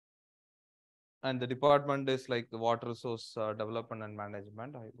and the department is like the water resource development and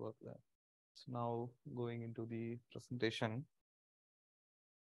management. I work there. So now going into the presentation.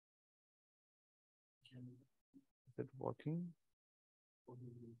 Is it working?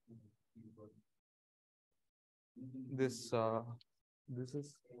 This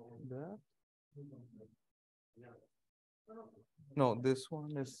is there. No, this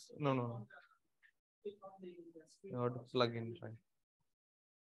one is no. You have to plug in, right?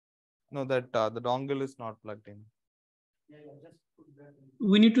 No, that the dongle is not plugged in.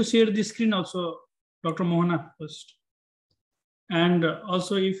 We need to share the screen also, Dr. Mohana first. And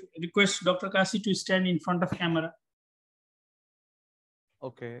also if request Dr. Kasi to stand in front of camera.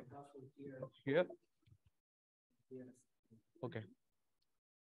 Okay. Here. Okay.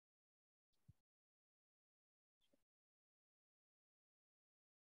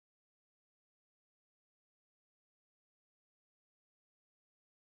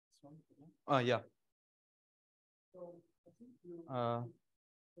 Yeah.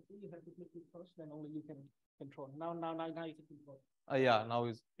 You have to click it first, then only you can control. Now you can control. Yeah, now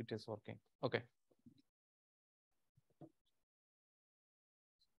it is working. Okay.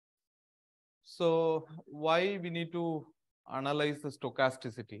 So why we need to analyze the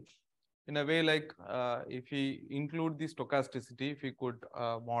stochasticity? In a way, like if we include the stochasticity, if we could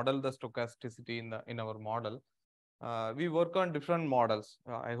model the stochasticity in our model, we work on different models.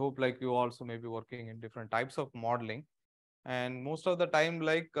 I hope like you also may be working in different types of modeling. And most of the time,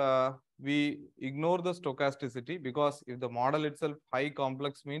 like we ignore the stochasticity, because if the model itself high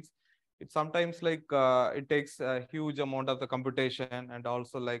complex means it sometimes like it takes a huge amount of the computation and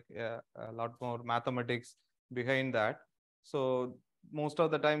also like a lot more mathematics behind that. So most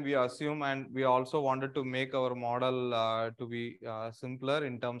of the time we assume, and we also wanted to make our model to be simpler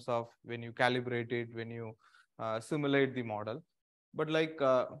in terms of when you calibrate it, when you simulate the model. But like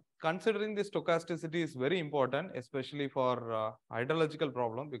considering the stochasticity is very important, especially for hydrological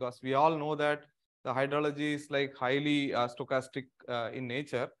problem, because we all know that the hydrology is like highly stochastic in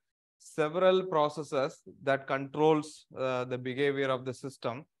nature. Several processes that controls the behavior of the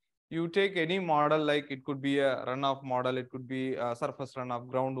system. You take any model, like it could be a runoff model, it could be a surface runoff,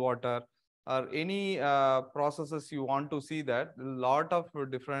 groundwater, or any processes you want to see, that a lot of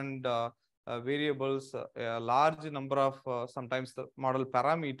different variables, a large number of sometimes the model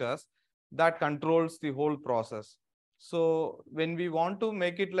parameters that controls the whole process. So when we want to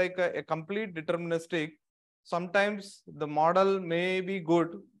make it like a complete deterministic, sometimes the model may be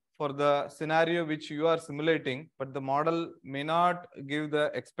good for the scenario which you are simulating, but the model may not give the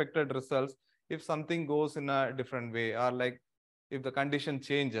expected results if something goes in a different way, or like if the condition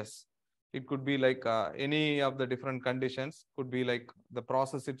changes. It could be like any of the different conditions, could be like the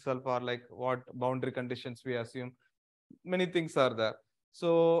process itself, or like what boundary conditions we assume. Many things are there.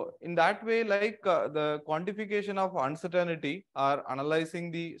 So in that way, like the quantification of uncertainty or analyzing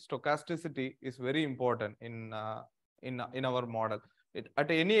the stochasticity is very important in our model.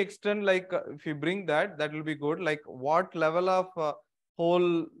 At any extent, like if you bring that, that will be good. Like what level of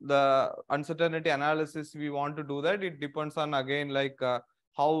whole the uncertainty analysis we want to do that, it depends on again like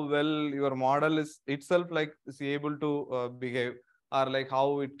how well your model is itself like is able to behave, or like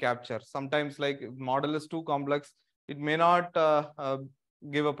how it captures. Sometimes like if model is too complex, it may not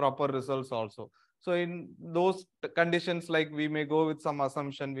give a proper results also. So in those conditions, like we may go with some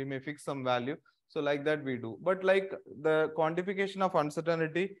assumption, we may fix some value. So like that we do. But like the quantification of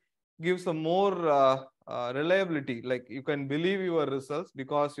uncertainty gives a more reliability. Like you can believe your results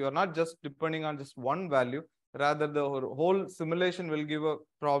because you are not just depending on just one value. Rather, the whole simulation will give a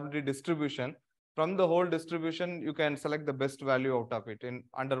probability distribution. From the whole distribution, you can select the best value out of it. In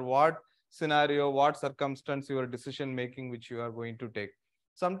under what scenario, what circumstance your decision making which you are going to take.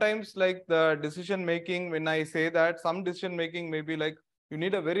 Sometimes like the decision making, when I say that, some decision making may be like you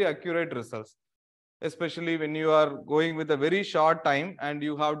need a very accurate results, especially when you are going with a very short time and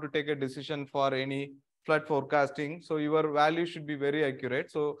you have to take a decision for any flood forecasting. So your value should be very accurate.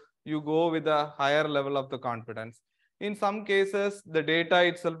 So you go with a higher level of the confidence. In some cases, the data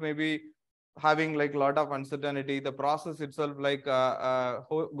itself may be having like a lot of uncertainty. The process itself like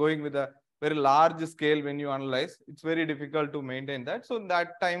going with a very large scale when you analyze, it's very difficult to maintain that. So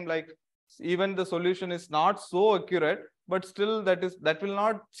that time, like even the solution is not so accurate, but still that will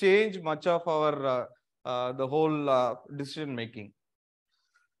not change much of our the whole decision making.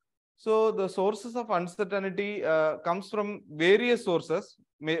 So the sources of uncertainty comes from various sources,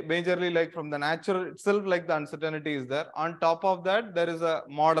 majorly like from the nature itself, like the uncertainty is there. On top of that, there is a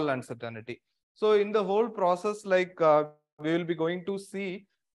model uncertainty. So in the whole process, like we will be going to see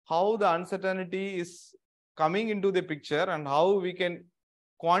how the uncertainty is coming into the picture and how we can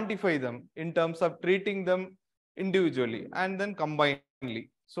quantify them in terms of treating them individually and then combinedly.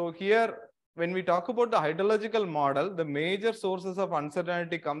 So here, when we talk about the hydrological model, the major sources of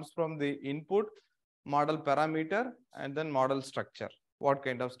uncertainty comes from the input, model parameter, and then model structure. What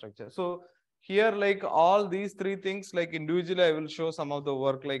kind of structure? So here, like all these three things, like individually, I will show some of the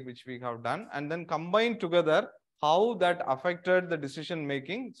work like which we have done, and then combined together, how that affected the decision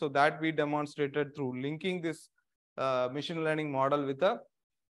making. So that we demonstrated through linking this machine learning model with a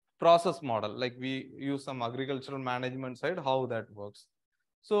process model, like we use some agricultural management side, how that works.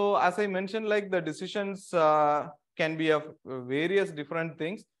 So as I mentioned, like the decisions can be of various different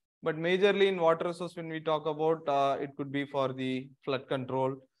things, but majorly in water resource, when we talk about, it could be for the flood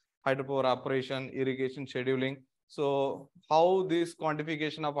control, hydropower operation, irrigation scheduling. So how this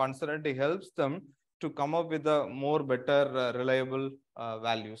quantification of uncertainty helps them to come up with a more better reliable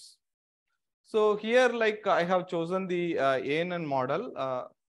values. So here, like I have chosen the ANN model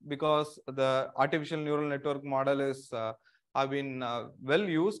because the artificial neural network model is have been well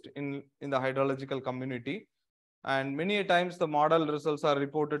used in the hydrological community. And many a times the model results are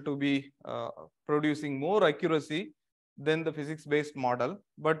reported to be producing more accuracy than the physics-based model.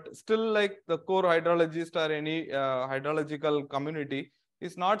 But still, like the core hydrologist or any hydrological community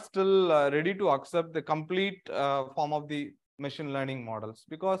is not still ready to accept the complete form of the machine learning models,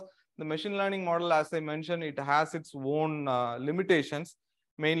 because the machine learning model, as I mentioned, it has its own limitations,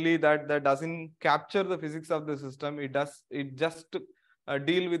 mainly that doesn't capture the physics of the system. It just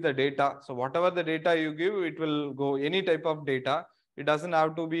deal with the data. So whatever the data you give, it will go any type of data. It doesn't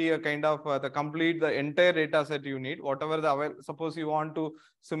have to be a kind of the entire data set you need. Whatever suppose you want to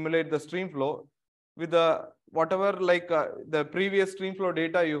simulate the stream flow with the whatever like the previous stream flow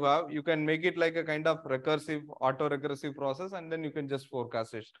data you have, you can make it like a kind of recursive, auto-recursive process, and then you can just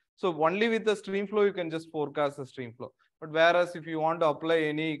forecast it. So only with the stream flow, you can just forecast the stream flow. But whereas if you want to apply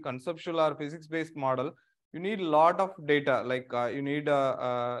any conceptual or physics-based model, you need a lot of data, like you need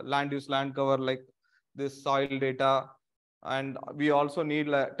land use, land cover, like this soil data, and we also need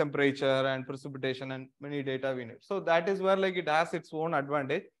like temperature and precipitation and many data we need. So that is where like it has its own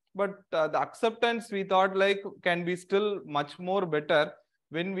advantage. But the acceptance we thought like can be still much more better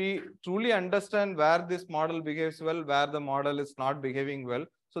when we truly understand where this model behaves well, where the model is not behaving well.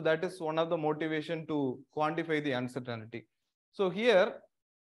 So that is one of the motivation to quantify the uncertainty. So here,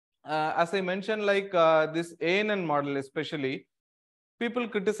 as I mentioned, like this ANN model especially, people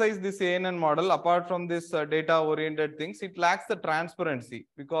criticize this ANN model. Apart from this data-oriented things, it lacks the transparency,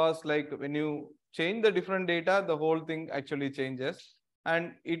 because like when you change the different data, the whole thing actually changes.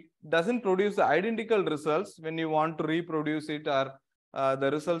 And it doesn't produce the identical results when you want to reproduce it, or the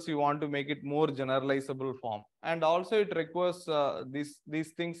results you want to make it more generalizable form. And also it requires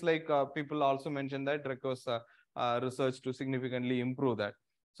these things like people also mentioned that it requires research to significantly improve that.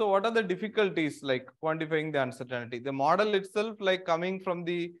 So what are the difficulties like quantifying the uncertainty? The model itself, like coming from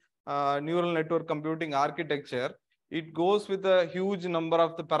the neural network computing architecture, it goes with a huge number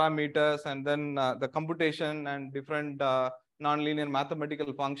of the parameters, and then the computation and different nonlinear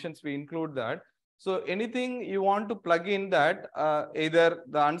mathematical functions, we include that. So anything you want to plug in that, either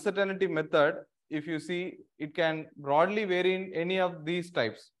the uncertainty method, if you see, it can broadly vary in any of these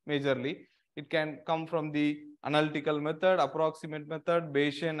types majorly. It can come from the analytical method, approximate method,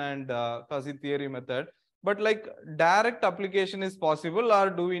 Bayesian, and fuzzy theory method. But like direct application is possible,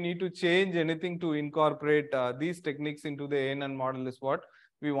 or do we need to change anything to incorporate these techniques into the ANN model is what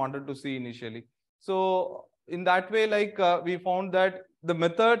we wanted to see initially. So in that way, like we found that the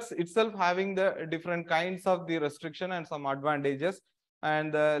methods itself having the different kinds of the restriction and some advantages,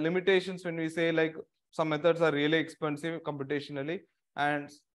 and the limitations when we say like some methods are really expensive computationally and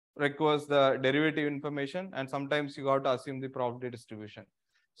requires the derivative information, and sometimes you got to assume the probability distribution.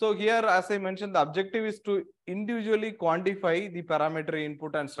 So here, as I mentioned, the objective is to individually quantify the parameter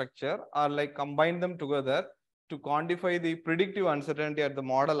input and structure, or like combine them together to quantify the predictive uncertainty at the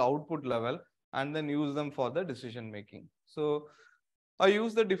model output level, and then use them for the decision making. So I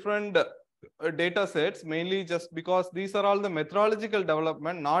use the different data sets mainly just because these are all the methodological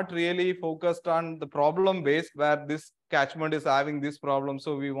development, not really focused on the problem based, where this catchment is having this problem,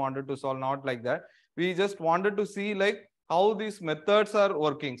 so we wanted to solve, not like that. We just wanted to see like how these methods are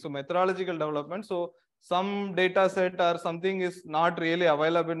working. So methodological development. So some data set or something is not really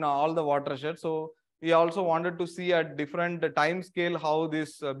available in all the watersheds. So we also wanted to see at different time scale how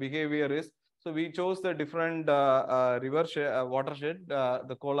this behavior is. So we chose the different watershed,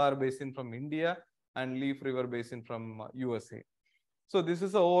 the Kolar Basin from India and Leaf River Basin from USA. So this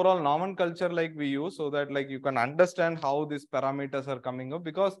is the overall nomenclature like we use, so that like you can understand how these parameters are coming up,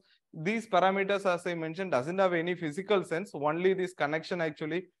 because these parameters, as I mentioned, doesn't have any physical sense. Only this connection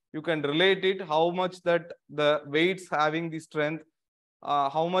actually, you can relate it, how much that the weights having the strength,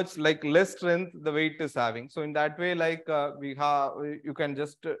 how much like less strength the weight is having. So in that way, like you can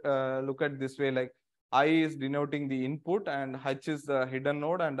just look at this way, like I is denoting the input and H is the hidden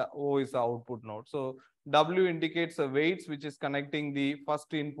node and O is the output node. So W indicates the weights which is connecting the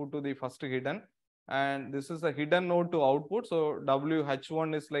first input to the first hidden, and this is a hidden node to output. So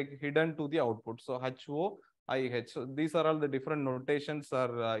WH1 is like hidden to the output. So HO, IH. So these are all the different notations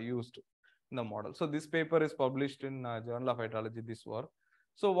are used in the model. So this paper is published in Journal of Hydrology, this work.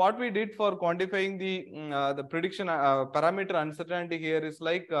 So what we did for quantifying the prediction parameter uncertainty here is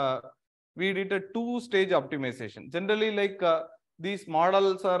like we did a two-stage optimization. Generally, like these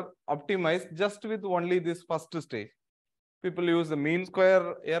models are optimized just with only this first stage. People use the mean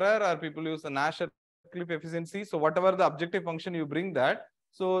square error or people use the Nash-Cliff efficiency. So whatever the objective function you bring that.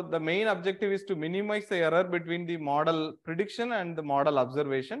 So the main objective is to minimize the error between the model prediction and the model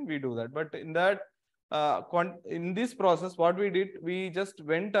observation. We do that. But in that, in this process, what we did, we just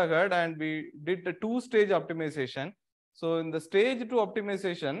went ahead and we did the two-stage optimization. So in the stage 2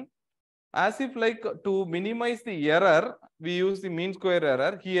 optimization, as if like to minimize the error, we use the mean square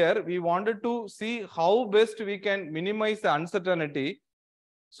error. Here, we wanted to see how best we can minimize the uncertainty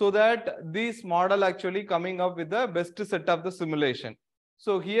so that this model actually coming up with the best set of the simulation.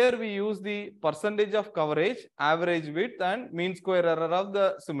 So here we use the percentage of coverage, average width, and mean square error of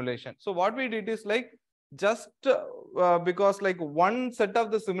the simulation. So what we did is like just because like one set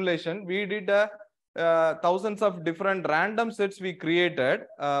of the simulation, we did thousands of different random sets we created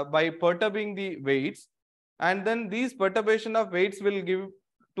by perturbing the weights, and then these perturbation of weights will give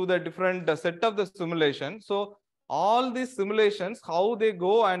to the different set of the simulation. So all these simulations, how they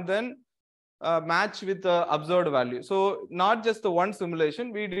go and then match with the observed value. So not just the one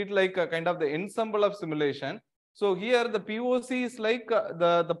simulation, we did like a kind of the ensemble of simulation. So here the POC is like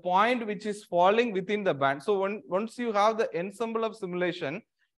the point which is falling within the band. So once you have the ensemble of simulation,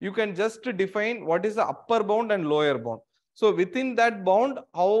 you can just define what is the upper bound and lower bound. So within that bound,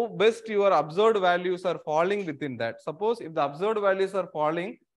 how best your observed values are falling within that. Suppose if the observed values are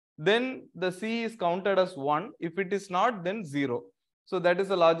falling, then the C is counted as 1. If it is not, then 0. So that is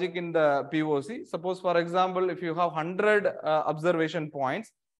the logic in the POC. Suppose, for example, if you have 100 observation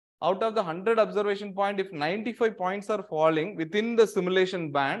points, out of the 100 observation point, if 95 points are falling within the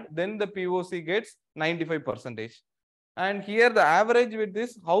simulation band, then the POC gets 95%. And here the average with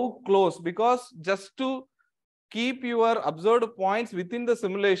this, how close, because just to keep your observed points within the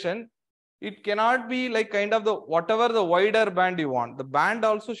simulation, it cannot be like kind of the whatever the wider band you want. The band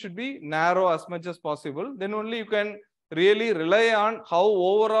also should be narrow as much as possible. Then only you can really rely on how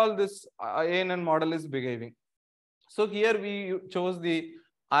overall this ANN model is behaving. So here we chose the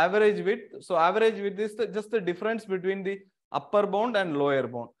average width. So average width is just the difference between the upper bound and lower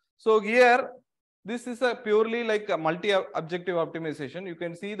bound. So here, this is a purely like a multi-objective optimization. You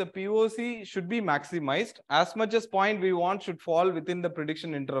can see the POC should be maximized. As much as point we want should fall within the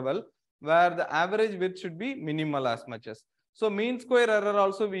prediction interval, where the average width should be minimal as much as. So mean square error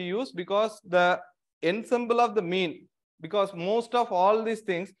also we use because the ensemble of the mean, because most of all these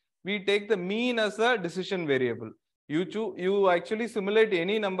things, we take the mean as a decision variable. You actually simulate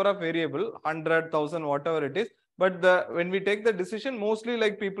any number of variable, 100, 1000, whatever it is. But when we take the decision, mostly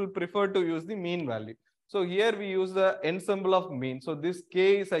like people prefer to use the mean value. So here we use the ensemble of mean. So this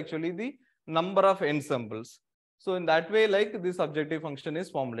K is actually the number of ensembles. So in that way, like this objective function is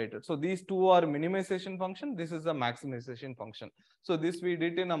formulated. So these two are minimization function. This is a maximization function. So this we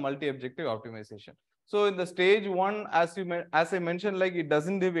did in a multi-objective optimization. So in the stage 1, as I mentioned, like it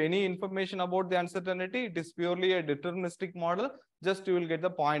doesn't give any information about the uncertainty. It is purely a deterministic model. Just you will get the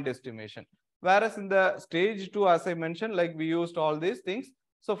point estimation. Whereas in the stage 2, as I mentioned, like we used all these things.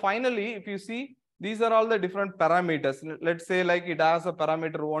 So finally, if you see, these are all the different parameters. Let's say like it has a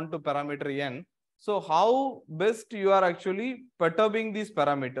parameter 1 to parameter n. So how best you are actually perturbing these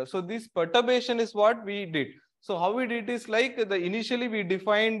parameters. So this perturbation is what we did. So how we did is like initially we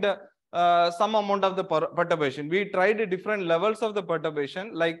defined some amount of the perturbation. We tried different levels of the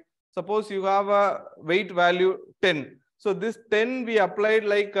perturbation. Like suppose you have a weight value 10. So this 10 we applied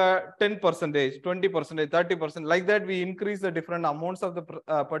like 10%, 20%, 30%. Like that we increase the different amounts of the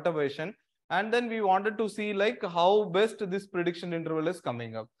perturbation. And then we wanted to see like how best this prediction interval is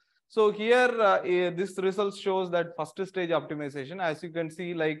coming up. So here this result shows that first stage optimization. As you can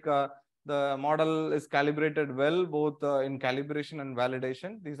see, like the model is calibrated well, both in calibration and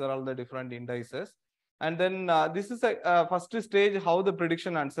validation. These are all the different indices. And then this is a first stage, how the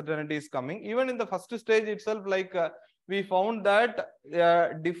prediction uncertainty is coming. Even in the first stage itself, like we found that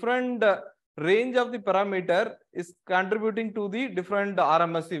different range of the parameter is contributing to the different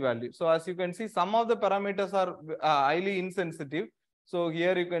RMSE value. So as you can see, some of the parameters are highly insensitive. So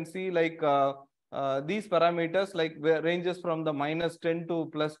here you can see like these parameters like ranges from the -10 to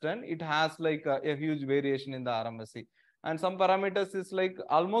 +10. It has like a huge variation in the RMSE. And some parameters is like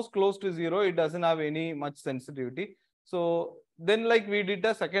almost close to 0. It doesn't have any much sensitivity. So then like we did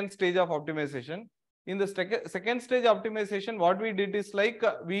a second stage of optimization. In the second stage optimization, what we did is like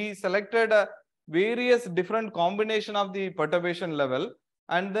we selected various different combination of the perturbation level,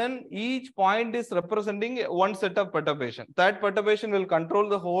 and then each point is representing one set of perturbation. That perturbation will control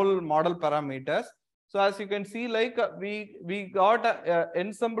the whole model parameters. So as you can see, like we got an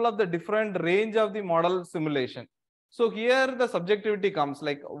ensemble of the different range of the model simulation. So here the subjectivity comes,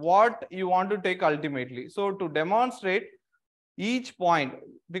 like what you want to take ultimately. So to demonstrate each point,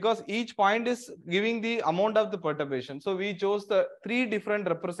 because each point is giving the amount of the perturbation. So we chose the 3 different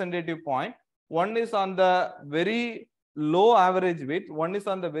representative points. One is on the very low average width, one is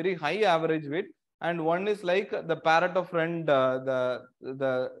on the very high average width, and one is like the Pareto friend,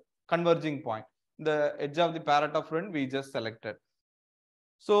 the converging point. The edge of the Pareto friend we just selected.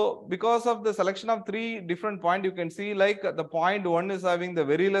 So because of the selection of 3 different points, you can see like the point 1 is having the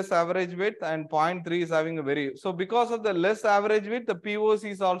very less average width and point 3 is having a very. So because of the less average width, the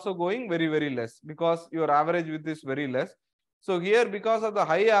POC is also going very, very less because your average width is very less. So here, because of the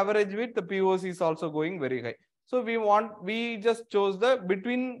high average width, the POC is also going very high. So we just chose the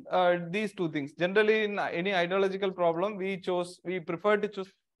between these 2 things. Generally in any ideological problem, we prefer to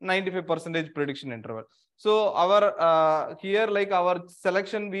choose 95% prediction interval. So our here like our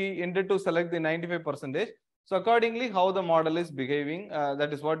selection, we intended to select the 95%. So accordingly, how the model is behaving,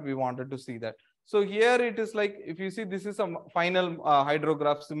 that is what we wanted to see that. So here it is like, if you see, this is a final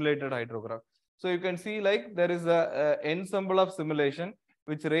hydrograph, simulated hydrograph. So you can see like there is a ensemble of simulation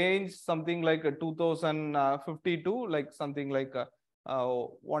which range something like 2052, like something like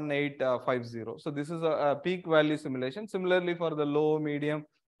 1850. So this is a peak value simulation. Similarly for the low, medium,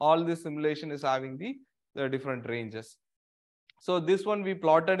 all this simulation is having the different ranges. So this one we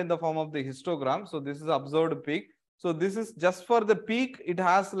plotted in the form of the histogram. So this is observed peak. So this is just for the peak. It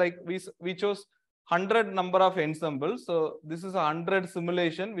has like we chose 100 number of ensembles. So this is a 100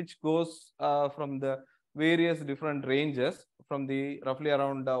 simulation which goes from the various different ranges from the roughly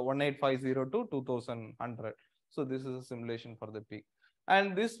around 1850 to 2100. So this is a simulation for the peak.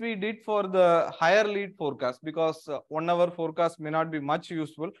 And this we did for the higher lead forecast, because 1 hour forecast may not be much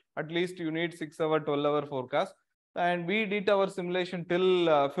useful. At least you need 6 hour, 12 hour forecast. And we did our simulation till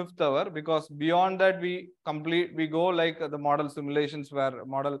 5th hour, because beyond that we go like the model simulations where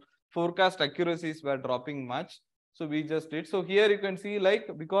model forecast accuracies were dropping much. So we just did. So here you can see like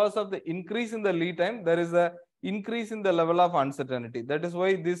because of the increase in the lead time, there is a increase in the level of uncertainty. That is why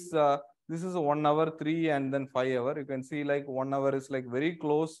this is a 1 hour, 3 and then 5 hour. You can see like 1 hour is like very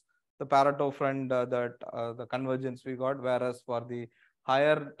close the Pareto friend the convergence we got, whereas for the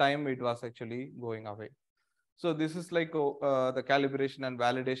higher time it was actually going away. So this is like the calibration and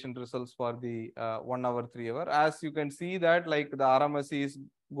validation results for the 1 hour, 3 hour. As you can see that like the RMSE is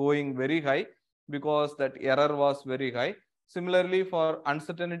going very high because that error was very high. Similarly for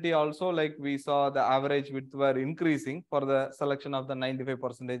uncertainty also, like we saw the average width were increasing for the selection of the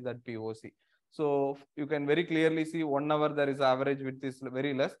 95% that POC. So you can very clearly see 1 hour there is average width is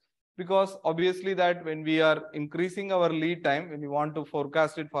very less, because obviously that when we are increasing our lead time, when you want to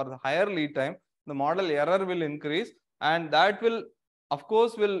forecast it for the higher lead time, the model error will increase, and that will of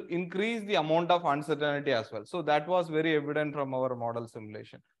course will increase the amount of uncertainty as well. So that was very evident from our model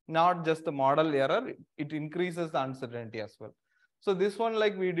simulation. Not just the model error, it increases the uncertainty as well. So this one,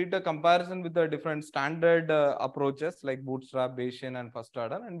 like we did a comparison with the different standard approaches like bootstrap, Bayesian and first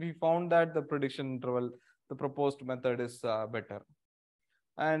order, and we found that the prediction interval, the proposed method is better.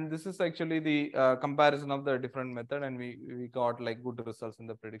 And this is actually the comparison of the different method, and we got like good results in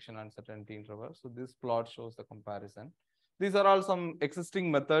the prediction uncertainty interval. So this plot shows the comparison. These are all some existing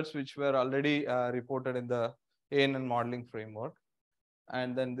methods which were already reported in the ANN modeling framework.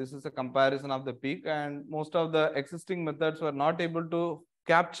 And then this is a comparison of the peak, and most of the existing methods were not able to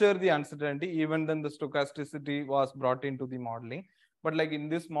capture the uncertainty. Even then the stochasticity was brought into the modeling. But like in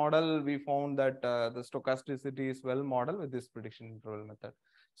this model, we found that the stochasticity is well modeled with this prediction interval method.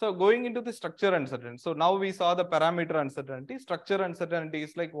 So going into the structure uncertainty. So now we saw the parameter uncertainty. Structure uncertainty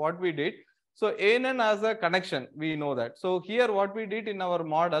is like what we did. So ANN has a connection, we know that. So here what we did in our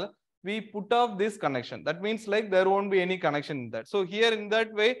model, we put off this connection. That means like there won't be any connection in that. So here in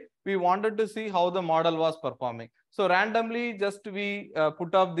that way, we wanted to see how the model was performing. So randomly just we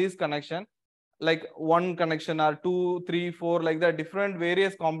put off this connection. like one connection or 2, 3, 4, like that, different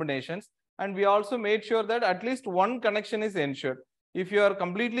various combinations. And we also made sure that at least one connection is ensured. If you are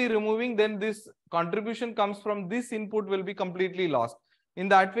completely removing, then this contribution comes from this input will be completely lost. In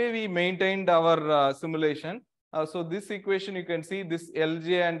that way, we maintained our simulation. So this equation, you can see this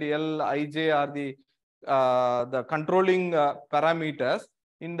Lj and Lij are the controlling parameters.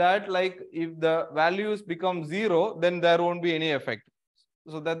 In that, like if the values become 0, then there won't be any effect.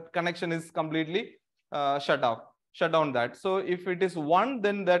 So that connection is completely shut down that. So if it is 1,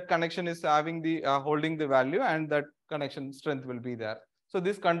 then that connection is having the holding the value, and that connection strength will be there. So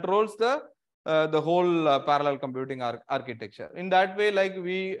this controls the whole parallel computing architecture. In that way, like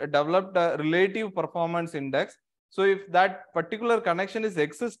we developed a relative performance index. So if that particular connection is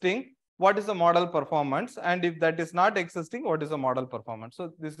existing, what is the model performance? And if that is not existing, what is the model performance?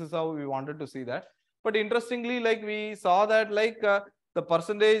 So this is how we wanted to see that. But interestingly, like we saw that like the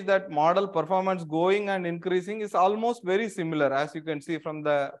percentage that model performance going and increasing is almost very similar, as you can see from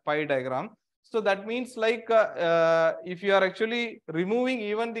the pie diagram. So that means like if you are actually removing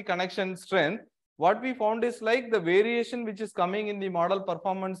even the connection strength, what we found is like the variation which is coming in the model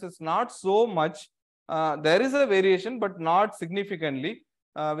performance is not so much. There is a variation, but not significantly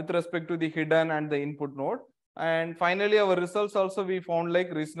with respect to the hidden and the input node. And finally, our results also we found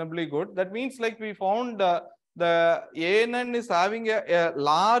like reasonably good. That means like we found the ANN is having a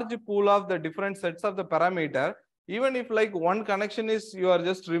large pool of the different sets of the parameter. Even if like one connection is, you are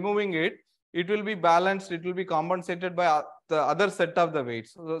just removing it, it will be balanced, it will be compensated by the other set of the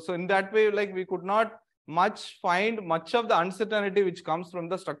weights. So in that way, like we could not find much of the uncertainty which comes from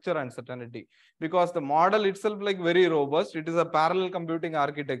the structure uncertainty, because the model itself like very robust. It is a parallel computing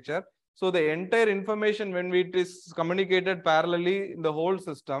architecture. So the entire information, when it is communicated parallelly in the whole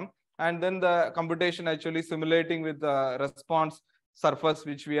system, and then the computation actually simulating with the response surface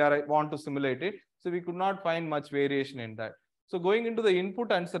which we want to simulate it. So we could not find much variation in that. So going into the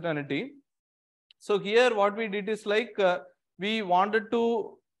input uncertainty. So here what we did is like we wanted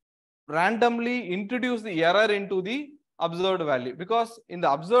to randomly introduce the error into the observed value, because in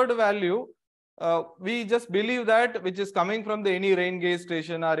the observed value, we just believe that which is coming from the any rain gauge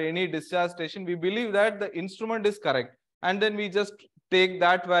station or any discharge station, we believe that the instrument is correct. And then we just take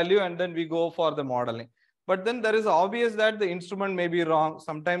that value and then we go for the modeling. But then there is obvious that the instrument may be wrong.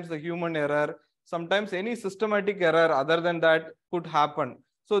 Sometimes the human error, sometimes any systematic error other than that could happen.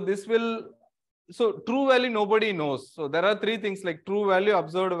 So this will, so true value nobody knows. So there are three things like true value,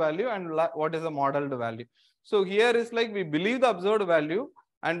 observed value, and what is the modeled value. So here is like we believe the observed value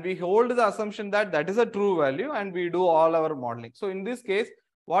and we hold the assumption that that is a true value, and we do all our modeling. So in this case,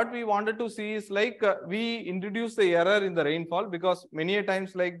 what we wanted to see is like we introduce the error in the rainfall, because many a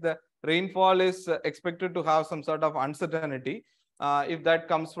times like the rainfall is expected to have some sort of uncertainty if that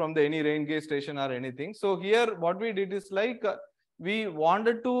comes from the any rain gauge station or anything. So here what we did is like we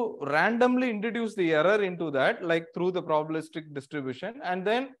wanted to randomly introduce the error into that, like through the probabilistic distribution, and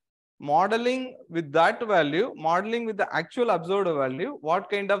then modeling with that value, modeling with the actual observed value,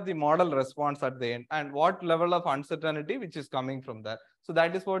 what kind of the model response at the end, and what level of uncertainty which is coming from that. So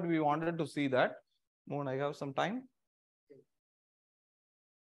that is what we wanted to see that. Moon, I have some time.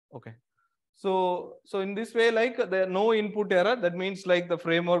 Okay. So in this way, like there no input error. That means like the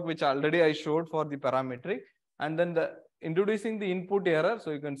framework which already I showed for the parametric, and then the introducing the input error.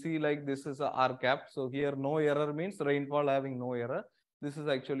 So you can see like this is a R cap. So here no error means rainfall having no error. This is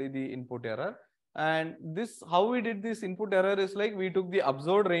actually the input error. And this, how we did this input error is like we took the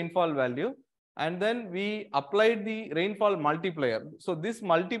observed rainfall value and then we applied the rainfall multiplier. So this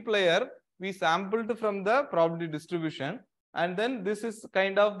multiplier we sampled from the probability distribution, and then this is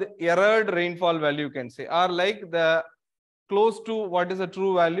kind of the errored rainfall value, you can say, or like the close to what is a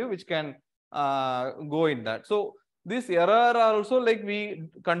true value which can go in that. So this error also like we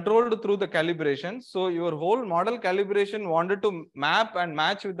controlled through the calibration. So your whole model calibration wanted to map and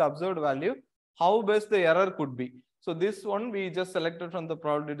match with the observed value how best the error could be. So this one we just selected from the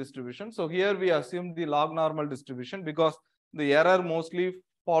probability distribution. So here we assume the log normal distribution because the error mostly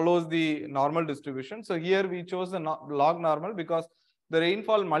follows the normal distribution. So here we chose the log normal because the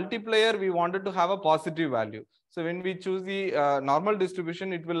rainfall multiplier we wanted to have a positive value. So when we choose the normal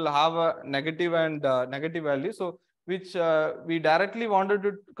distribution, it will have a negative and negative value. So which we directly wanted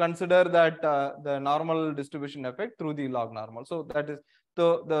to consider that the normal distribution effect through the log normal. So that is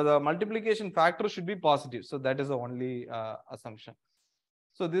the multiplication factor should be positive. So that is the only assumption.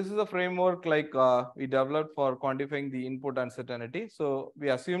 So this is a framework like we developed for quantifying the input uncertainty. So we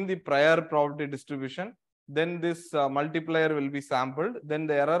assume the prior probability distribution, then this multiplier will be sampled, then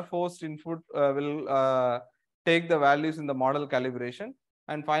the error forced input will take the values in the model calibration,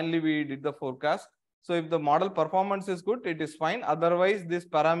 And finally, we did the forecast. So if the model performance is good, it is fine. Otherwise, these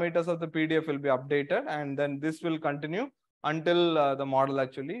parameters of the PDF will be updated, and then this will continue until the model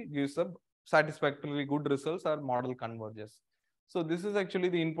actually gives a satisfactorily good results or model converges. So this is actually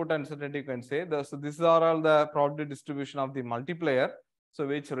the input uncertainty, you can say. So these are all the probability distribution of the multiplier. So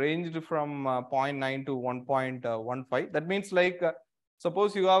which ranged from 0.9 to 1.15. That means like,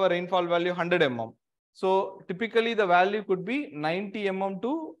 suppose you have a rainfall value 100 mm. So typically the value could be 90 mm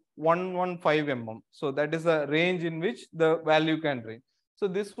to 115 mm. So that is a range in which the value can range. So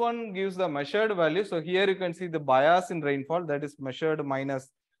this one gives the measured value. So here you can see the bias in rainfall, that is measured minus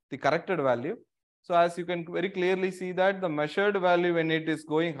the corrected value. So as you can very clearly see that the measured value, when it is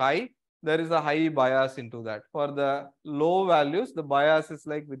going high, there is a high bias into that. For the low values, the bias is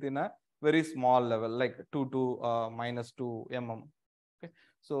like within a very small level, like 2 to -2 mm. Okay.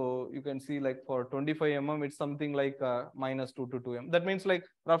 So you can see like for 25 mm, it's something like -2 to 2 mm. That means like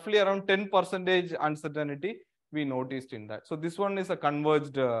roughly around 10% uncertainty we noticed in that. So this one is a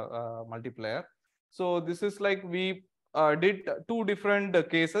converged multiplier. So this is like we did two different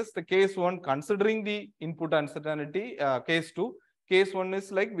cases. The case one considering the input uncertainty, case two. Case one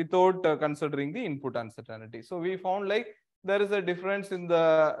is like without considering the input uncertainty. So we found like there is a difference in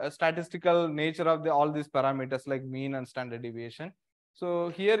the statistical nature of all these parameters like mean and standard deviation. So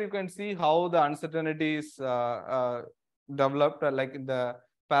here you can see how the uncertainty is developed like in the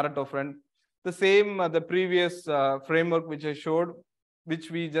Pareto front. The same the previous framework which I showed, which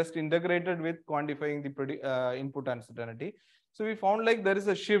we just integrated with quantifying the input uncertainty. So we found like there is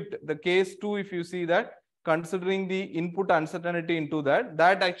a shift. The case two, if you see that, considering the input uncertainty into that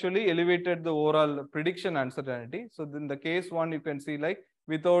actually elevated the overall prediction uncertainty. So in the case one, you can see like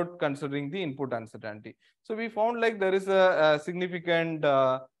without considering the input uncertainty. So we found like there is a significant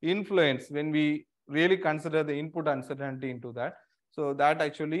influence when we really consider the input uncertainty into that. So that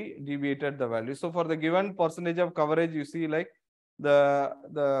actually deviated the value. So for the given percentage of coverage, you see like the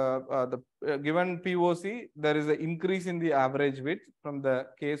given POC, there is an increase in the average width from the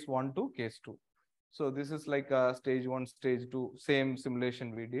case 1 to case 2. So this is like stage 1, stage 2, same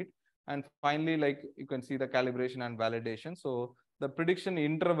simulation we did. And finally, like you can see the calibration and validation. So the prediction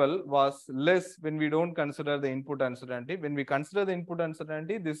interval was less when we don't consider the input uncertainty. When we consider the input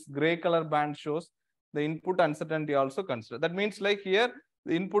uncertainty, this gray color band shows the input uncertainty also considered. That means like here,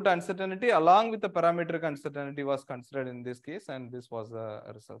 the input uncertainty along with the parametric uncertainty was considered in this case, and this was the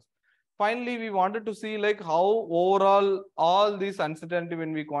result. Finally, we wanted to see like how overall all this uncertainty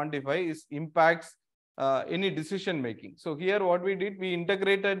when we quantify impacts any decision making. So here what we did, we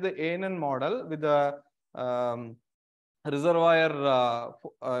integrated the ANN model with the reservoir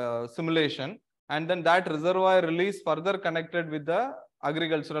simulation, and then that reservoir release further connected with the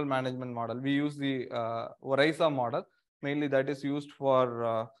agricultural management model. We use the ORISA model. Mainly that is used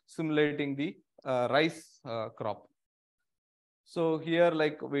for simulating the rice crop. So here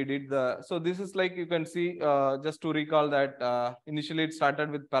like we did so this is like you can see just to recall that initially it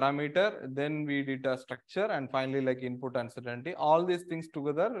started with parameter, then we did a structure, and finally like input uncertainty. All these things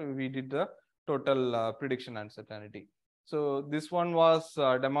together, we did the total prediction uncertainty. So this one was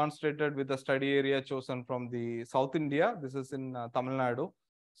demonstrated with a study area chosen from the South India. This is in Tamil Nadu.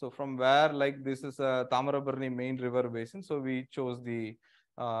 So from where like this is a Tamarabarni main river basin. So we chose the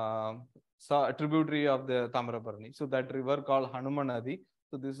tributary of the Tamarabarni. So that river called Hanumanadi.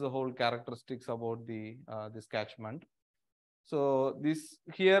 So this is the whole characteristics about the this catchment. So this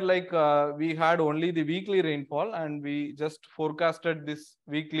here like we had only the weekly rainfall, and we just forecasted this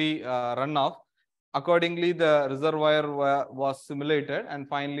weekly runoff. Accordingly, the reservoir was simulated, and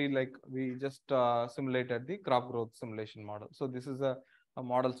finally like we just simulated the crop growth simulation model. So this is a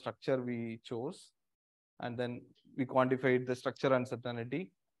model structure we chose, and then we quantified the structure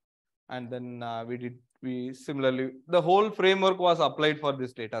uncertainty, and then we similarly, the whole framework was applied for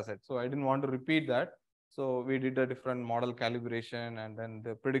this data set. So I didn't want to repeat that. So we did a different model calibration, and then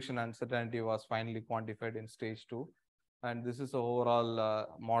the prediction uncertainty was finally quantified in stage 2. And this is the overall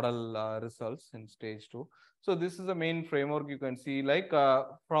model results in stage 2. So this is the main framework. You can see like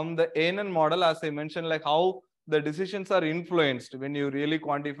from the ANN model, as I mentioned, like how the decisions are influenced when you really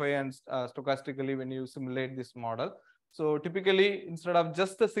quantify and stochastically when you simulate this model. So typically, instead of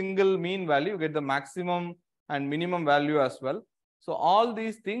just a single mean value, you get the maximum and minimum value as well. So all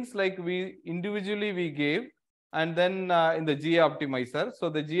these things like we individually we gave, and then in the GA optimizer. So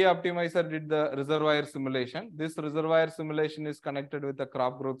the GA optimizer did the reservoir simulation. This reservoir simulation is connected with the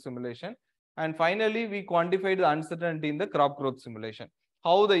crop growth simulation. And finally, we quantified the uncertainty in the crop growth simulation.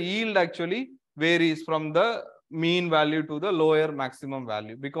 How the yield actually varies from the mean value to the lower maximum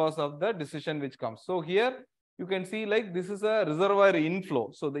value because of the decision which comes. So here you can see like this is a reservoir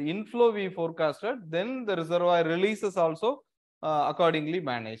inflow. So the inflow we forecasted, then the reservoir releases also accordingly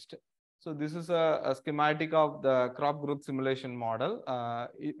managed. So this is a schematic of the crop growth simulation model,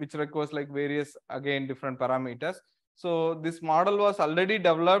 which requires like various, again, different parameters. So this model was already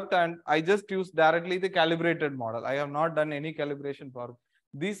developed and I just used directly the calibrated model. I have not done any calibration for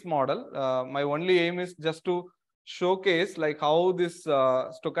this model. My only aim is just to showcase like how this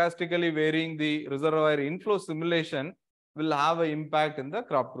stochastically varying the reservoir inflow simulation will have an impact in the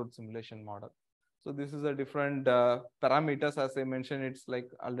crop growth simulation model. So this is a different parameters, as I mentioned, it's like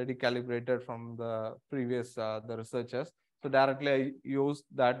already calibrated from the previous the researchers. So directly I used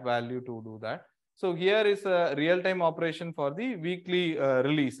that value to do that. So here is a real-time operation for the weekly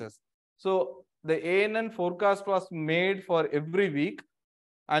releases. So the ANN forecast was made for every week.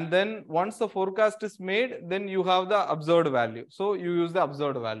 And then once the forecast is made, then you have the observed value. So you use the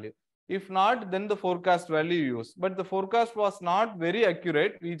observed value. If not, then the forecast value you use. But the forecast was not very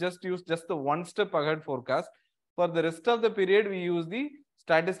accurate. We just used just the one step ahead forecast. For the rest of the period, we use the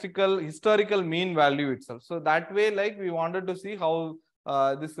statistical historical mean value itself. So that way, like we wanted to see how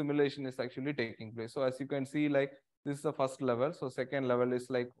this simulation is actually taking place. So as you can see, like this is the first level. So second level is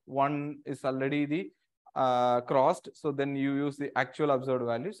like one is already the crossed. So then you use the actual observed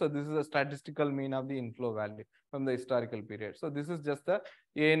value. So this is a statistical mean of the inflow value from the historical period. So this is just the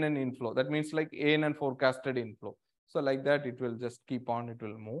ANN inflow. That means like ANN forecasted inflow. So like that, it will just keep on, it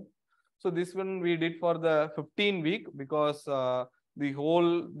will move. So this one we did for the 15-week because the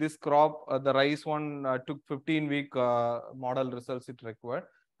whole, this crop, the rice one took 15-week model results it required.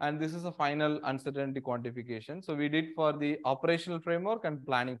 And this is a final uncertainty quantification. So we did for the operational framework and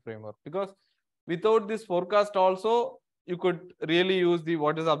planning framework, because without this forecast also, you could really use the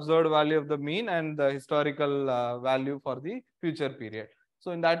what is observed value of the mean and the historical value for the future period.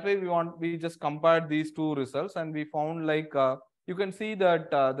 So in that way, we just compared these two results and we found like you can see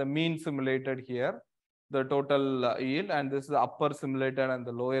that the mean simulated here, the total yield, and this is the upper simulated and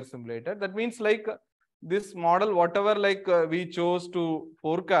the lower simulated. That means like this model, whatever like we chose to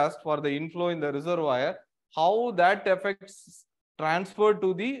forecast for the inflow in the reservoir, how that affects transfer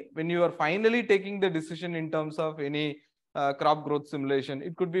to the, when you are finally taking the decision in terms of any crop growth simulation,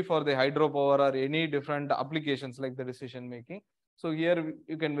 it could be for the hydropower or any different applications like the decision making. So here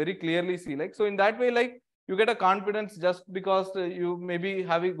you can very clearly see like, so in that way, like you get a confidence just because you may be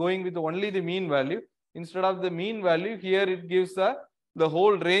going with only the mean value instead of the mean value. Here it gives the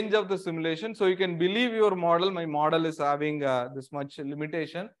whole range of the simulation. So you can believe your model, my model is having this much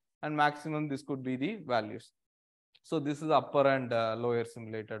limitation and maximum this could be the values. So this is upper and lower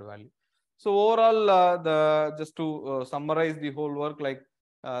simulated value. So overall, just to summarize the whole work, like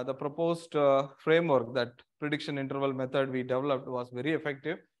the proposed framework, that prediction interval method we developed was very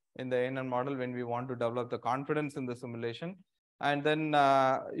effective in the ANN model when we want to develop the confidence in the simulation. And then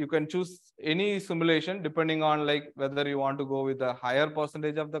you can choose any simulation depending on like whether you want to go with a higher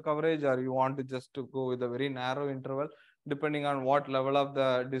percentage of the coverage or you want to just to go with a very narrow interval, depending on what level of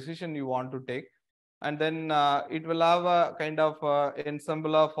the decision you want to take. And then it will have a kind of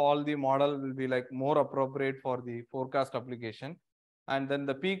ensemble of all the model will be like more appropriate for the forecast application. And then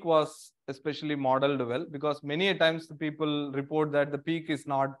the peak was especially modeled well, because many a times the people report that the peak is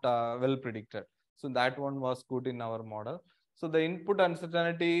not well predicted. So that one was good in our model. So the input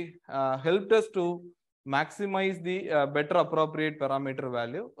uncertainty helped us to maximize the better appropriate parameter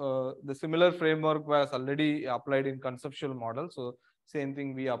value. The similar framework was already applied in conceptual model. So same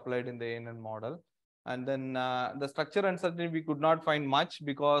thing we applied in the ANN model. And then the structure uncertainty, we could not find much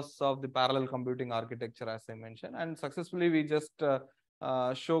because of the parallel computing architecture, as I mentioned. And successfully, we just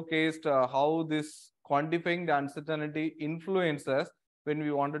showcased how this quantifying the uncertainty influences when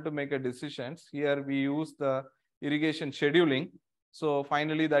we wanted to make a decisions. Here we use the irrigation scheduling. So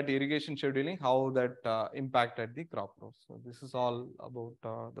finally, that irrigation scheduling, how that impacted the crop growth. So this is all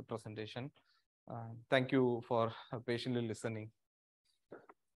about the presentation. Thank you for patiently listening.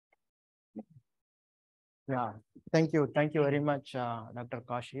 Yeah, thank you. Thank you very much, Dr.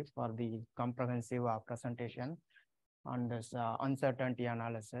 Kashi, for the comprehensive presentation on this uncertainty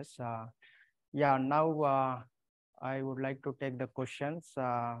analysis. Yeah, now I would like to take the questions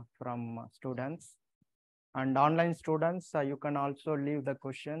from students. And online students, you can also leave the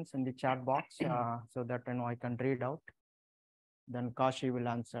questions in the chat box so that I can read out. Then Kashi will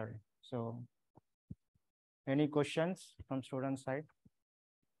answer. So any questions from student side?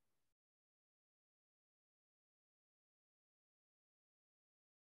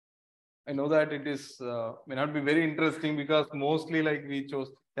 I know that it is may not be very interesting because mostly like we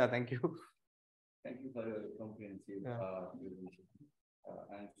chose. Yeah, thank you. Thank you for your comprehensive presentation.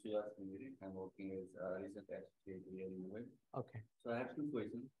 I'm 𝐶𝐈 I'm working as research associate here in UL. Okay. So I have two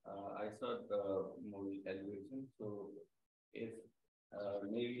questions. I saw the movie Elevation. So if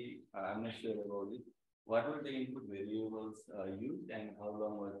maybe I'm not sure about it. What were the input variables used and how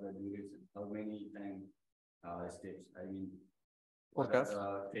long was the duration? How many time steps? I mean, what are Forecast.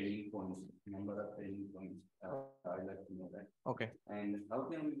 the training points? Number of training points. I'd like to know that. Okay. And how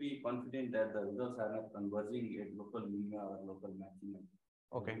can we be confident that the results are not converging at local minima or local maximum?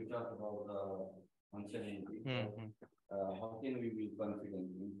 Okay. We talk about uncertainty. Mm-hmm. How can we be confident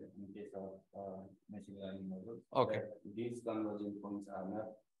in case of machine learning models? Okay. That these converging points are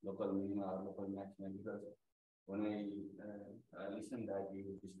not local minima or local maximum? Because when I listened that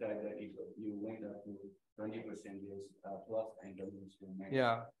you described that if you went up to 20% plus and 20% max.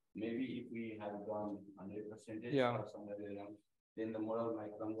 Yeah. Maybe if we have gone 100% Yeah. or somewhere around, then the model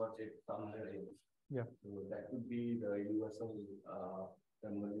might convert it somewhere else. Yeah. So that could be the universal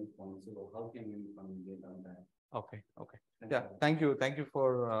converging point. So how can we communicate on that? Okay. Okay. Yeah. Thank you. Thank you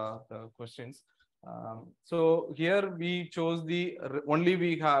for the questions. So here we chose the only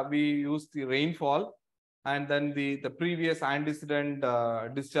we used the rainfall and then the previous antecedent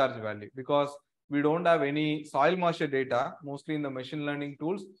discharge value, because we don't have any soil moisture data. Mostly in the machine learning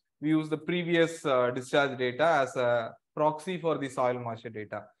tools, we use the previous discharge data as a proxy for the soil moisture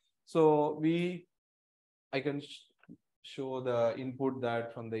data. So I can show the input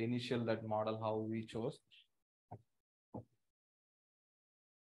that from the initial that model how we chose.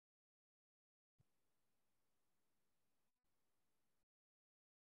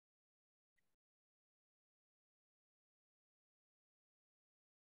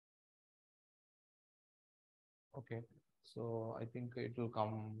 Okay, so I think it will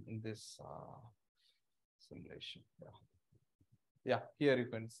come in this simulation. Yeah, here you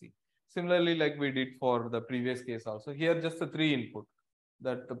can see. Similarly, like we did for the previous case also, here just the three input,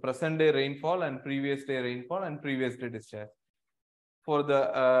 that the present day rainfall and previous day rainfall and previous day discharge. For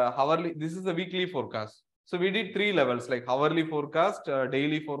the hourly, this is the weekly forecast. So we did three levels like hourly forecast,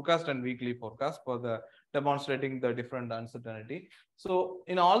 daily forecast and weekly forecast for the demonstrating the different uncertainty. So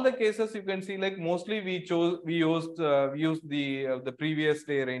in all the cases, you can see like mostly we used the previous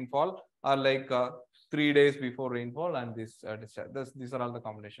day rainfall or like 3 days before rainfall and this discharge. These are all the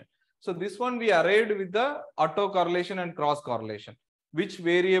combination. So this one we arrived with the auto correlation and cross correlation, which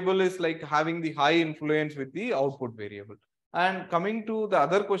variable is like having the high influence with the output variable. And coming to the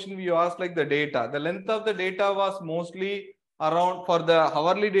other question we asked, like the data, the length of the data was mostly around, for the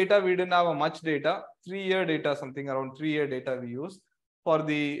hourly data, we didn't have a much data, 3-year data, something around 3-year data we used. For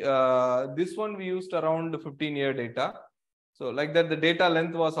the, this one we used around 15-year data. So like that, the data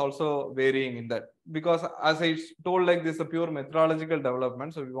length was also varying in that, because as I told, like this is a pure methodological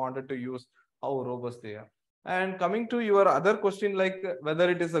development. So we wanted to use how robust they are. And coming to your other question, like whether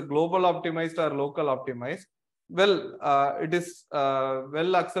it is a global optimized or local optimized. Well, it is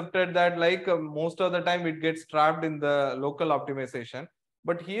well accepted that like most of the time it gets trapped in the local optimization.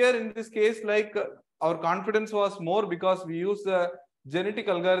 But here in this case, like our confidence was more because we use the genetic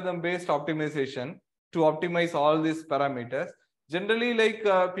algorithm based optimization to optimize all these parameters. Generally,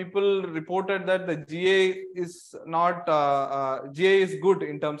 like people reported that the GA is not, GA is good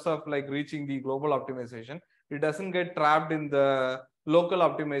in terms of like reaching the global optimization. It doesn't get trapped in the local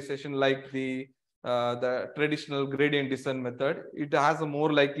optimization like the traditional gradient descent method. It has a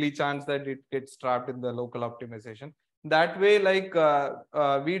more likely chance that it gets trapped in the local optimization. That way, like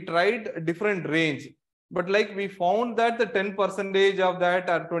we tried different range, but like we found that the 10% of that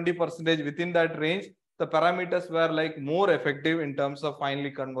or 20% within that range, the parameters were like more effective in terms of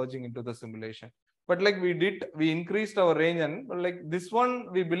finally converging into the simulation. But like we increased our range, and like this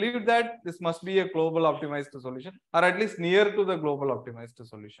one, we believe that this must be a global optimized solution, or at least near to the global optimized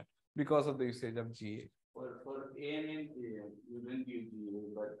solution because of the usage of GA. For ANN, you didn't use GA,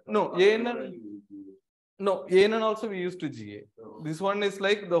 but no, ANN also we used to GA. So this one is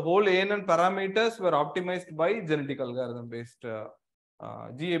like the whole ANN parameters were optimized by genetic algorithm based,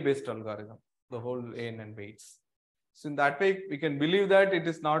 GA based algorithm, the whole ANN weights. So in that way, we can believe that it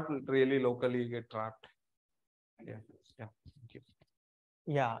is not really locally get trapped. Yeah. Yeah. Thank you.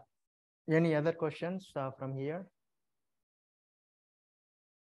 Yeah. Any other questions from here?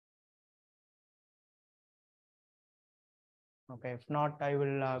 Okay. If not, I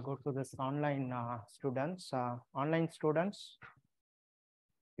will go to this online students. Online students,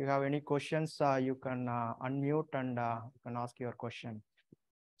 if you have any questions, you can unmute and you can ask your question.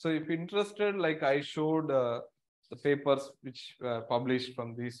 So if interested, like I showed the papers which were published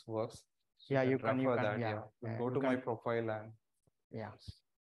from these works. So yeah, you can that. Yeah. Go to my profile and yeah.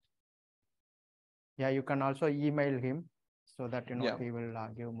 Yeah, you can also email him. so that Yeah. we will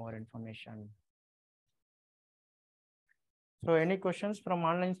give more information. So any questions from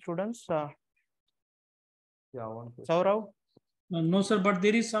online students? Yeah, one question. Saurav? No, sir, but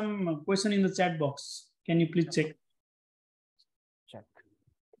there is some question in the chat box. Can you please check? Check.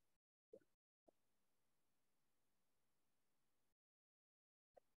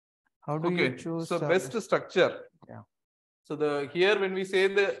 How do you choose? So best structure. Yeah. So here when we say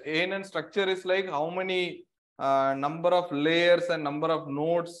the ANN structure is like how many number of layers and number of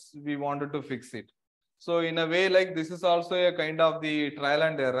nodes we wanted to fix it. So in a way, like this is also a kind of the trial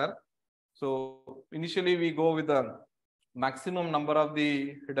and error. So initially we go with the maximum number of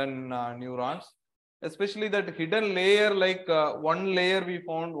the hidden neurons, especially that hidden layer, like one layer we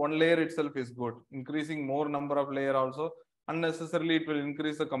found, one layer itself is good. Increasing more number of layer also unnecessarily it will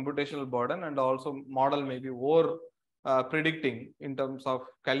increase the computational burden, and also model may be over predicting in terms of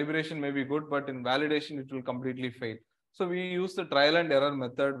calibration may be good, but in validation it will completely fail. So we use the trial and error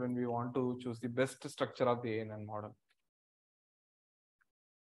method when we want to choose the best structure of the ANN model.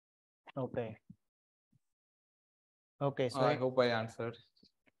 Okay. Okay, so I hope I answered.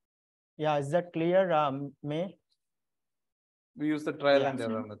 yeah, is that clear, May? We use the trial Yeah. and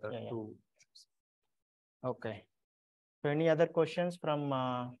error method Yeah. to. Okay. So any other questions from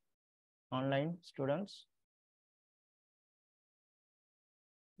online students?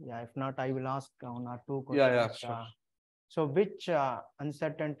 Yeah, if not, I will ask one or two questions. Yeah, sure. So which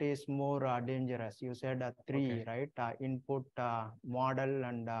uncertainty is more dangerous? You said three, Okay. right? Input, model,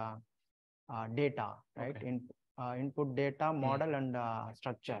 and data, right? Okay. Input, data, model, and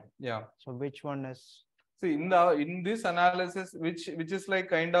structure. Yeah. So which one is? See, in this analysis, which is like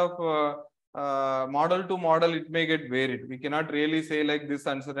kind of model to model, it may get varied. We cannot really say like this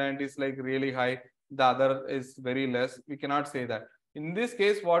uncertainty is like really high, the other is very less. We cannot say that. In this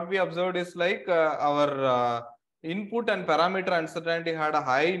case, what we observed is like our input and parameter uncertainty had a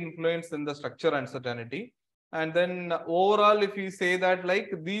high influence in the structure uncertainty. And then overall, if we say that like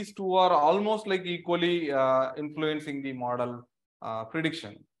these two are almost like equally influencing the model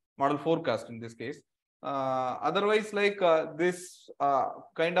prediction, model forecast in this case. Otherwise, like this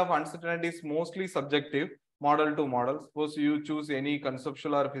kind of uncertainty is mostly subjective, model to model. Suppose you choose any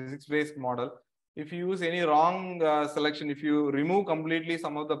conceptual or physics-based model. If you use any wrong selection, if you remove completely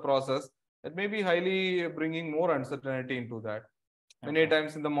some of the process, it may be highly bringing more uncertainty into that. Many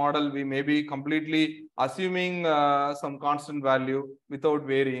times in the model, we may be completely assuming some constant value without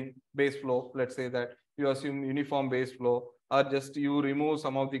varying base flow. Let's say that you assume uniform base flow, or just you remove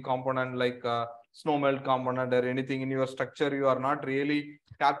some of the component like snow melt component or anything in your structure. You are not really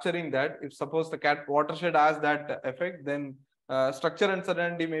capturing that. If suppose the watershed has that effect, then structure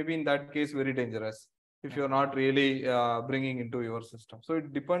uncertainty may be in that case very dangerous if you're not really bringing into your system. So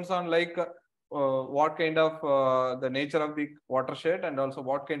it depends on like what kind of the nature of the watershed, and also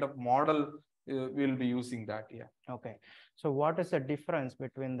what kind of model we'll be using that. Yeah. Okay. So what is the difference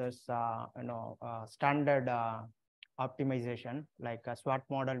between this, standard optimization, like a SWOT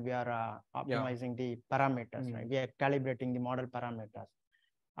model, we are optimizing the parameters, right? We are calibrating the model parameters.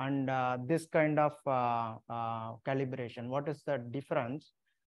 And this kind of calibration, what is the difference?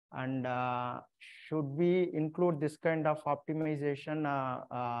 And should we include this kind of optimization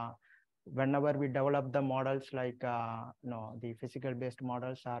whenever we develop the models, like the physical based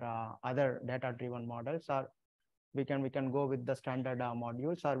models or other data driven models, or we can go with the standard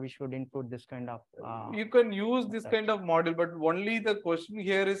modules, or we should include this kind of you can use this kind of model, but only the question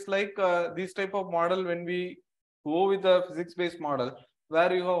here is like this type of model, when we go with the physics based model,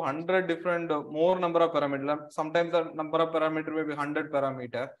 where you have 100 different more number of parameters, sometimes the number of parameter may be 100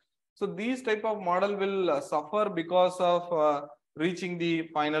 parameter. So these type of model will suffer because of reaching the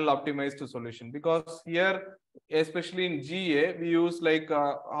final optimized solution, because here, especially in GA, we use like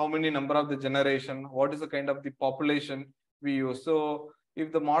how many number of the generation, what is the kind of the population we use. So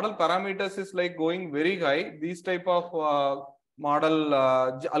if the model parameters is like going very high, these type of model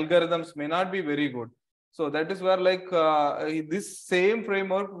algorithms may not be very good. So that is where like this same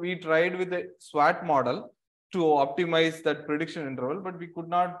framework we tried with the SWOT model to optimize that prediction interval, but we could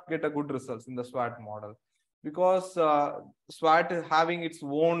not get a good results in the SWOT model, because SWOT is having its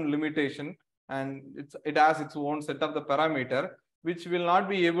own limitation, and it has its own set of the parameter, which will not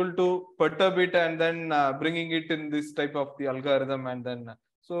be able to perturb it and then bringing it in this type of the algorithm, and then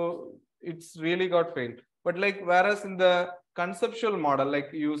so it's really got failed. But like whereas in the conceptual model,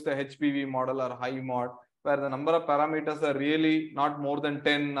 like use the HPV model or high mod, where the number of parameters are really not more than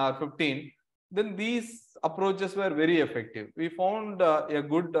 10 or 15, then these approaches were very effective. We found a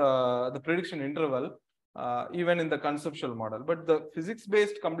good the prediction interval even in the conceptual model, but the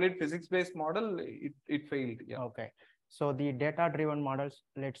complete physics-based model, it failed. Yeah. Okay. So the data-driven models,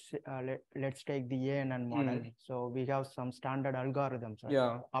 let's take the ANN model. So we have some standard algorithms, right?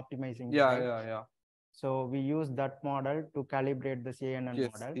 Yeah. Optimizing. Yeah, the yeah, yeah. So we use that model to calibrate this ANN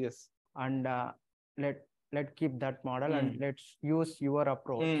Yes, model. yes. And let's keep that model and let's use your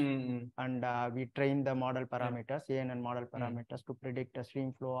approach. And we train the model parameters, ANN model parameters to predict a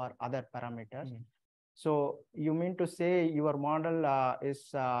stream flow or other parameters. So you mean to say your model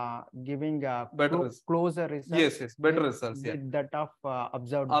is giving better closer results? Yes, yes, better results. Yeah. With that of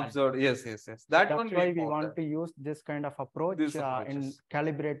observed. Yes, yes, yes. That's why we want to use this kind of approach in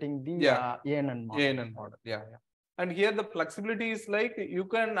calibrating the ANN model. ANN model. Yeah, yeah. And here the flexibility is like you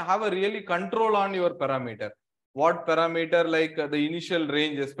can have a really control on your parameter. What parameter, like the initial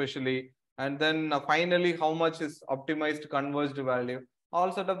range especially, and then finally how much is optimized converged value. All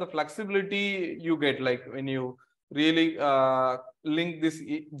sort of the flexibility you get like when you really link this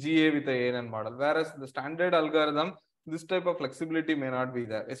GA with the ANN model. Whereas the standard algorithm, this type of flexibility may not be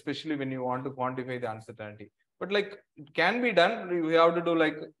there, especially when you want to quantify the uncertainty. But like it can be done. We have to do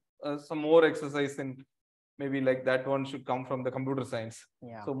like some more exercise in maybe like that one should come from the computer science.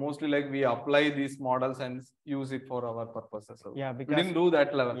 Yeah. So mostly like we apply these models and use it for our purposes. So yeah, because we didn't do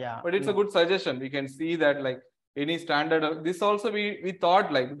that level. Yeah, but it's a good suggestion. We can see that like any standard, this also we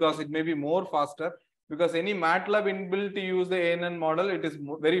thought like, because it may be more faster, because any MATLAB inbuilt to use the ANN model, it is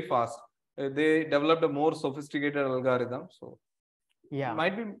very fast. They developed a more sophisticated algorithm. So yeah, it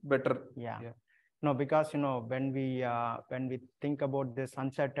might be better. Yeah. No, because when we think about this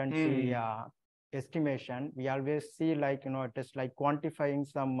uncertainty estimation, we always see like it is like quantifying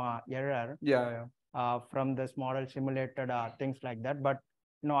some error. Yeah. From this model simulated things like that. But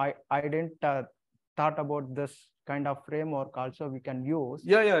I didn't thought about this kind of framework also we can use.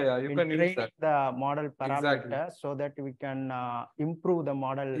 Yeah. You can use that. The model parameter exactly. So that we can improve the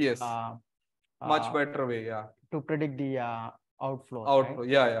model. Yes. Much better way. Yeah. To predict the outflow. Right?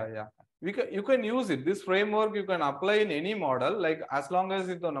 Yeah. You can use it. This framework you can apply in any model, like as long as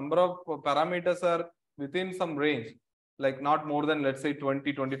the number of parameters are within some range, like not more than let's say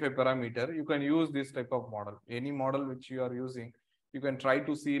 20-25 parameter, you can use this type of model. Any model which you are using, you can try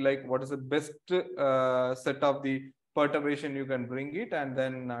to see like what is the best set of the perturbation you can bring it, and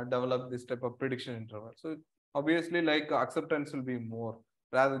then develop this type of prediction interval. So obviously like acceptance will be more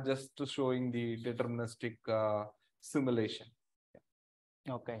rather just to showing the deterministic simulation.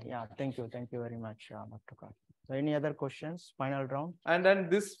 Okay, yeah, thank you very much, Dr. Kaur. So any other questions, final round? And then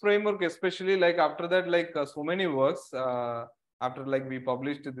this framework, especially like after that, like so many works, after like we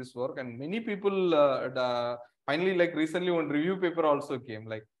published this work, and many people finally like recently one review paper also came,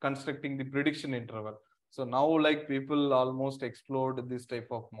 like constructing the prediction interval. So now like people almost explored this type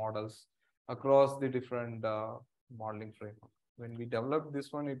of models across the different modeling framework. When we developed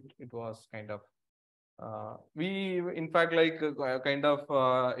this one, it was kind of we in fact like kind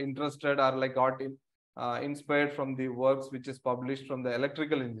of interested or like got inspired from the works which is published from the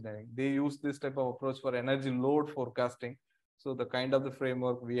electrical engineering. They use this type of approach for energy load forecasting. So the kind of the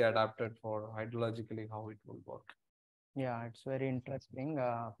framework we adapted for hydrologically how it will work. Yeah, it's very interesting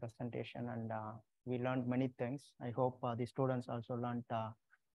presentation, and we learned many things. I hope the students also learned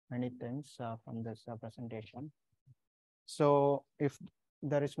many things from this presentation. So if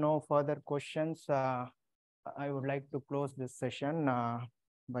there is no further questions, I would like to close this session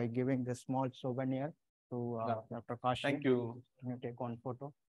by giving this small souvenir to Dr. Kashi. Thank you. Can you take one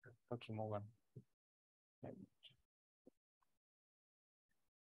photo? Dr. Mohan.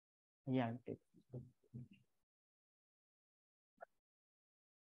 Yeah, take.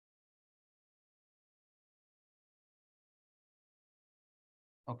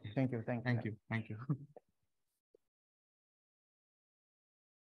 Okay. Thank you. Thank you.